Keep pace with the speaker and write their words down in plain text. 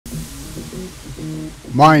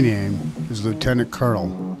My name is Lieutenant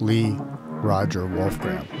Colonel Lee Roger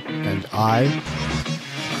Wolfgram, and I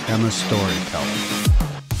am a storyteller.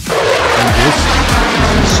 And this is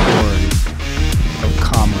the story of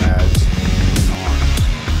Comrades in Arms.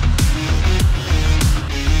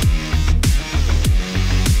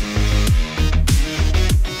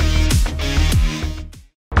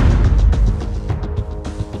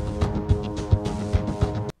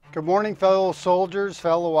 Good morning, fellow soldiers,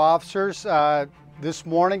 fellow officers. This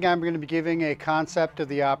morning I'm going to be giving a concept of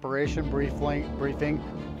the operation briefing.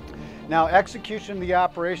 Now, execution of the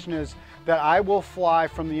operation is that I will fly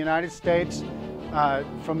from the United States,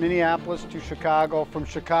 from Minneapolis to Chicago, from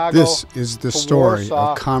Chicago This is the story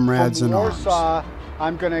Warsaw. of Comrades in Arms. From Warsaw,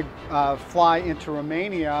 I'm going to fly into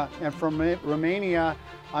Romania, and from Romania,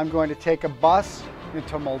 I'm going to take a bus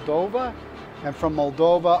into Moldova, and from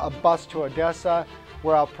Moldova, a bus to Odessa,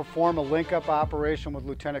 where I'll perform a link-up operation with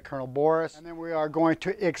Lieutenant Colonel Boris. And then we are going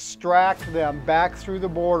to extract them back through the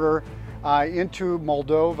border into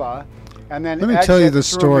Moldova. And then Let me tell you the through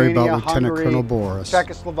story Romania, about Lieutenant Hungary, Colonel Boris.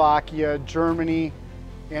 Czechoslovakia, Germany,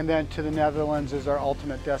 and then to the Netherlands is our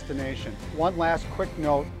ultimate destination. One last quick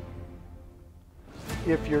note,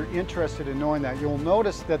 if you're interested in knowing that, you'll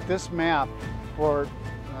notice that this map, for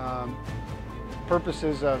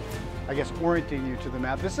purposes of, I guess, orienting you to the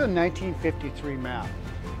map, this is a 1953 map.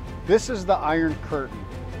 This is the Iron Curtain.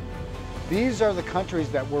 These are the countries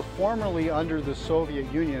that were formerly under the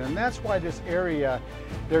Soviet Union, and that's why this area,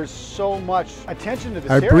 there's so much attention to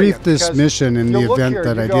this area. I briefed this mission in the event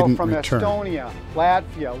that I didn't from return. Estonia,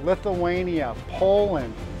 Latvia, Lithuania,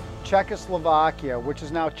 Poland, Czechoslovakia, which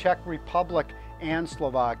is now Czech Republic and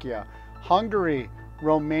Slovakia, Hungary,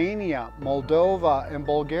 Romania, Moldova, and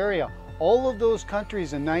Bulgaria. All of those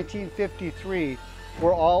countries in 1953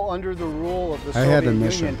 were all under the rule of the Soviet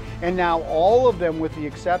Union. And now all of them, with the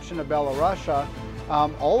exception of Belarus,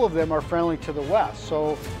 all of them are friendly to the West.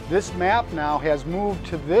 So this map now has moved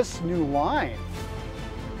to this new line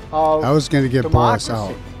of I was going to get Boris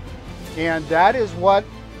out. And that is what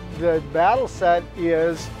the battle set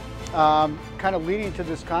is kind of leading to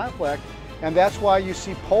this conflict. And that's why you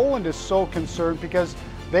see Poland is so concerned, because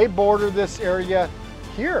they border this area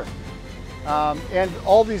here. And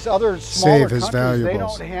all these other smaller countries, they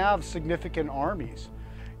don't have significant armies.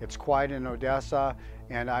 It's quiet in Odessa,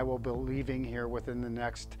 and I will be leaving here within the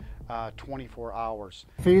next 24 hours.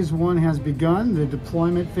 Phase 1 has begun, the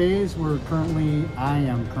deployment phase. I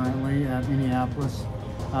am currently at Minneapolis,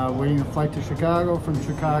 waiting a flight to Chicago, from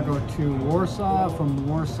Chicago to Warsaw, from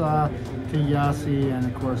Warsaw to Yasi, and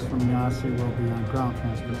of course from Yasi we'll be on ground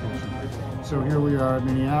transportation. So here we are at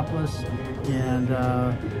Minneapolis, and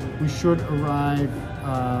we should arrive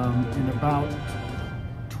in about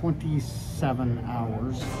 27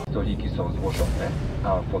 hours. Stoliki są złożone,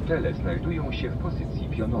 a fotele znajdują się w pozycji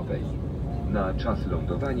pionowej. Na czas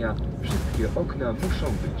lądowania wszystkie okna muszą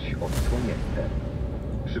być odsłonięte.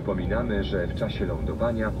 Przypominamy, że w czasie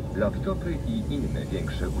lądowania laptopy i inne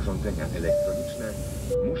większe urządzenia elektroniczne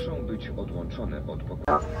muszą być odłączone od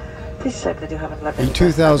pokładu. In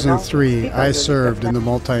 2003, I served in the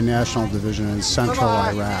multinational division in central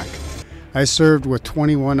Iraq. I served with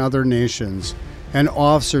 21 other nations, and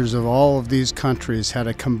officers of all of these countries had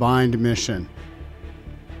a combined mission.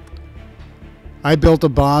 I built a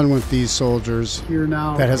bond with these soldiers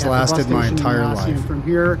that has lasted my entire life. From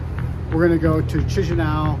here, we're going to go to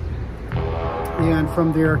Chisinau, and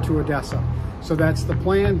from there to Odessa. So that's the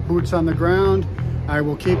plan, boots on the ground. I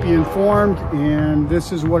will keep you informed, and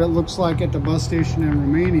this is what it looks like at the bus station in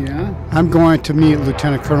Romania. I'm going to meet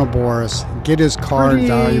Lieutenant Colonel Boris, get his car and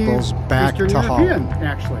valuables back to Holland,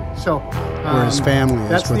 actually. So, where his family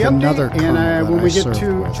is, with another colonel and when we get to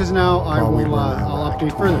Chisinau, I'll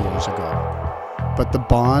update further. Years ago. But the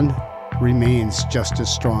bond remains just as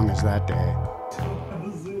strong as that day.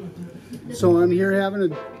 So I'm here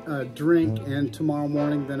having a drink, and tomorrow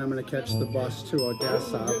morning then I'm going to catch the bus to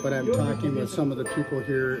Odessa. But I'm talking with some of the people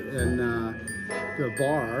here in the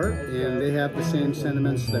bar, and they have the same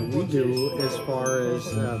sentiments that we do as far as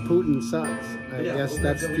Putin sucks. I guess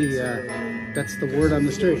that's the word on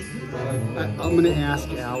the street. I'm going to ask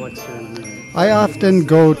Alex here in a minute. I often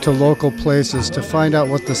go to local places to find out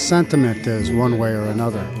what the sentiment is, one way or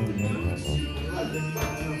another.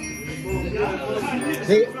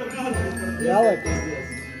 Hey, Alex.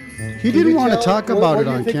 He didn't want to talk about it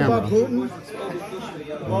on camera. About Putin?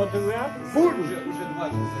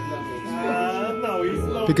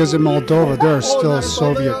 Because in Moldova, there are still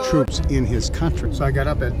Soviet troops in his country. So I got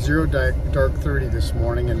up at dark 30 this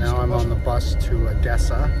morning, and now I'm on the bus to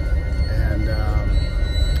Odessa, and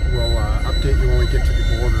we'll update you when we get to the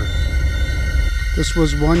border. This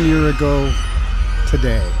was 1 year ago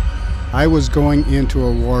today. I was going into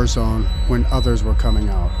a war zone when others were coming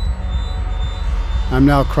out. I'm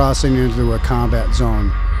now crossing into a combat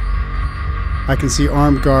zone. I can see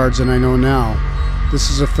armed guards, and I know now this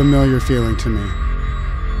is a familiar feeling to me.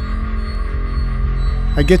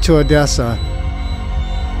 I get to Odessa,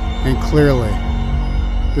 and clearly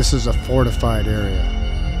this is a fortified area.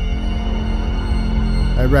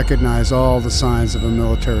 I recognize all the signs of a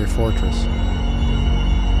military fortress.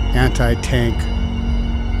 Anti-tank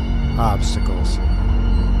obstacles,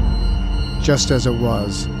 just as it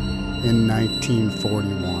was in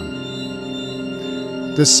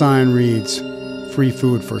 1941. This sign reads, "Free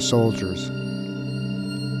food for soldiers."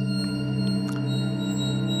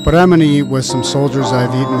 But I'm going to eat with some soldiers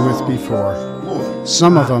I've eaten with before.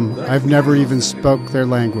 Some of them I've never even spoke their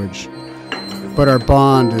language, but our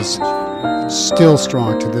bond is still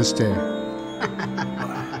strong to this day.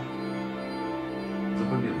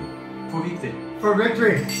 For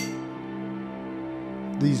victory!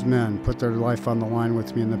 These men put their life on the line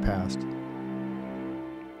with me in the past.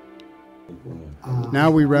 Now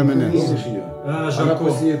we reminisce.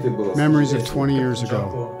 Memories of 20 years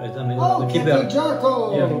ago.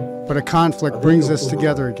 But a conflict brings us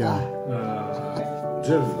together again.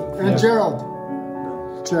 And Gerald.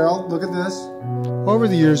 Gerald, look at this. Over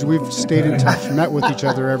the years, we've stayed in touch, met with each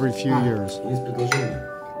other every few years.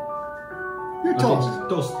 You're toast.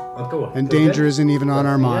 And danger isn't even on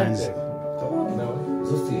our minds.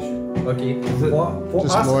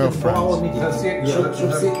 Just loyal friends.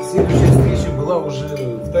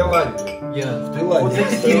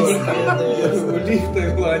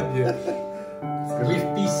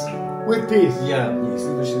 With peace. Yeah.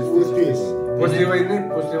 With peace.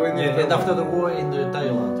 And after the war in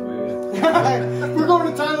Thailand. We're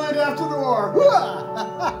going to Thailand after the war.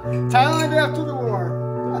 Thailand after the war.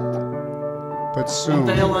 But soon,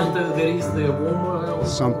 in Thailand there is the warm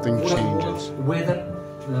something changes. weather.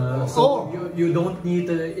 So you don't need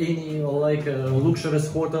any like luxurious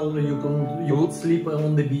hotel. You could sleep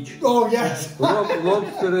on the beach. Oh yes.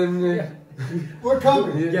 We're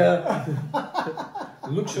coming. Yeah.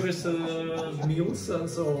 Luxurious meals and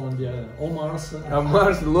so on. Yeah. Omars.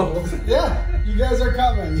 Yeah. You guys are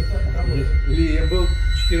coming.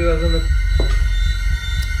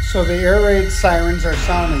 So the air raid sirens are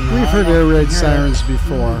sounding now. We've heard air raid sirens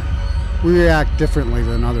before. We react differently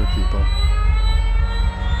than other people.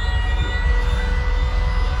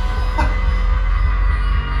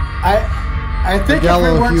 I think if we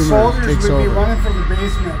weren't soldiers, we'd be running for the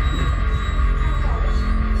basement.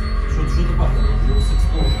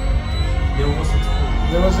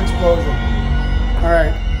 There was explosion. All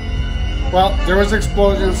right. Well, there was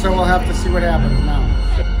explosion, so we'll have to see what happens now.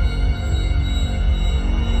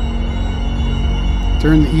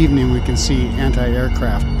 During the evening, we can see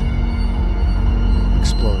anti-aircraft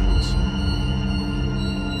explosions.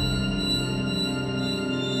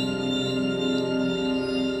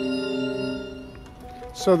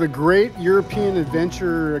 So the great European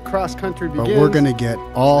adventure across country begins. But we're going to get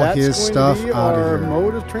all his stuff out of here. That's going to be our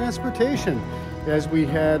mode of transportation as we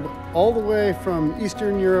head all the way from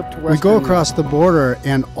Eastern Europe to Western We go across the border,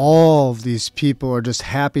 and all of these people are just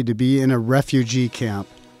happy to be in a refugee camp.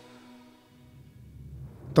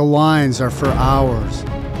 The lines are for hours.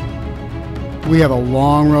 We have a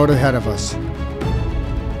long road ahead of us.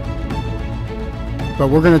 But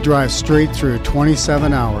we're going to drive straight through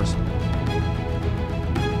 27 hours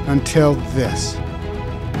until this,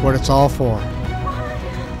 what it's all for.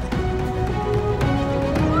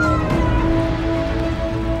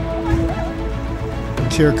 A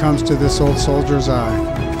tear comes to this old soldier's eye.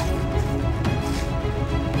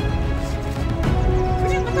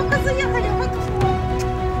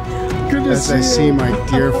 As I see my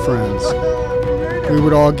dear friends, we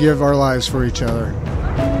would all give our lives for each other.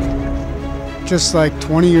 Just like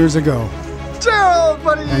 20 years ago. Gerald,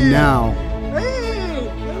 buddy! And now,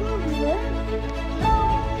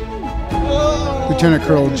 Lieutenant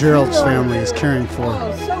Colonel Gerald's family is caring for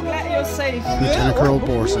So glad you're safe. Lieutenant Colonel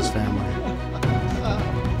Boris's family.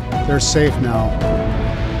 They're safe now.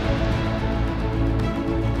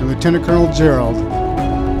 And Lieutenant Colonel Gerald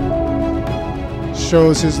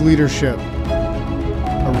shows his leadership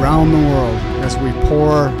around the world as we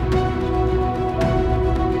pour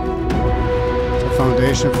the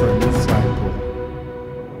foundation for a new flagpole.